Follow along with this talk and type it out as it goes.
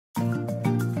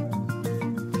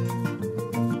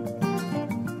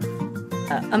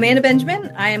Amanda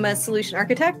Benjamin. I am a solution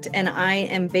architect, and I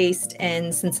am based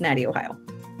in Cincinnati, Ohio.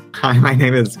 Hi, my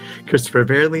name is Christopher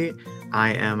Bayerle.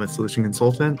 I am a solution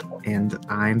consultant, and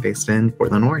I'm based in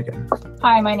Portland, Oregon.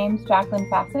 Hi, my name is Jacqueline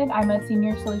Fasset. I'm a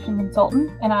senior solution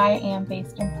consultant, and I am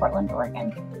based in Portland,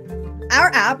 Oregon. Our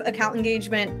app, Account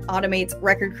Engagement Automates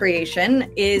Record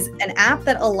Creation, is an app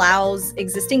that allows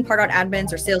existing Pardot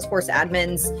admins or Salesforce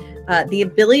admins the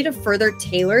ability to further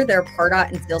tailor their Pardot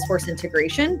and Salesforce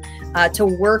integration to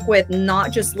work with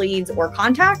not just leads or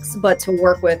contacts, but to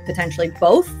work with potentially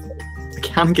both.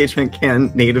 Account Engagement can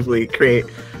natively create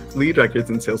lead records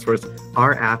in Salesforce.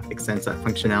 Our app extends that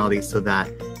functionality so that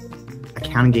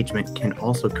Account Engagement can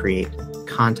also create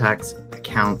contacts,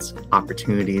 accounts,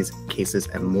 opportunities, cases,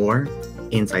 and more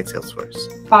inside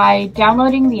Salesforce. By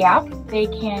downloading the app, they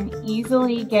can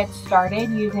easily get started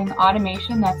using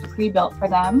automation that's pre-built for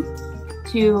them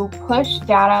to push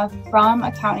data from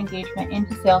account engagement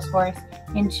into Salesforce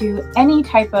into any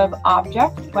type of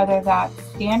object, whether that's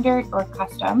standard or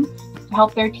custom, to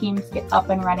help their teams get up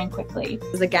and running quickly.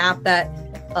 There's a gap that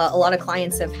a lot of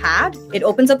clients have had. It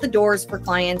opens up the doors for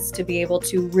clients to be able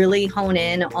to really hone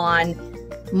in on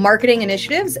marketing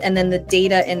initiatives and then the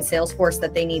data in Salesforce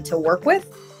that they need to work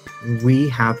with. We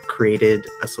have created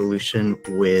a solution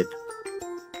with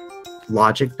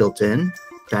logic built in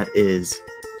that is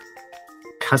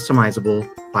customizable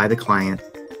by the client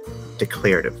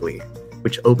declaratively,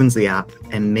 which opens the app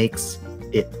and makes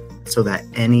it so that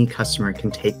any customer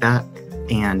can take that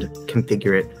and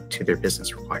configure it to their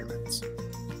business requirements.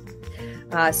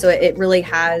 So it really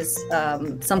has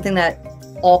something that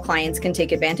all clients can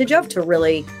take advantage of to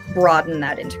really broaden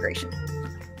that integration.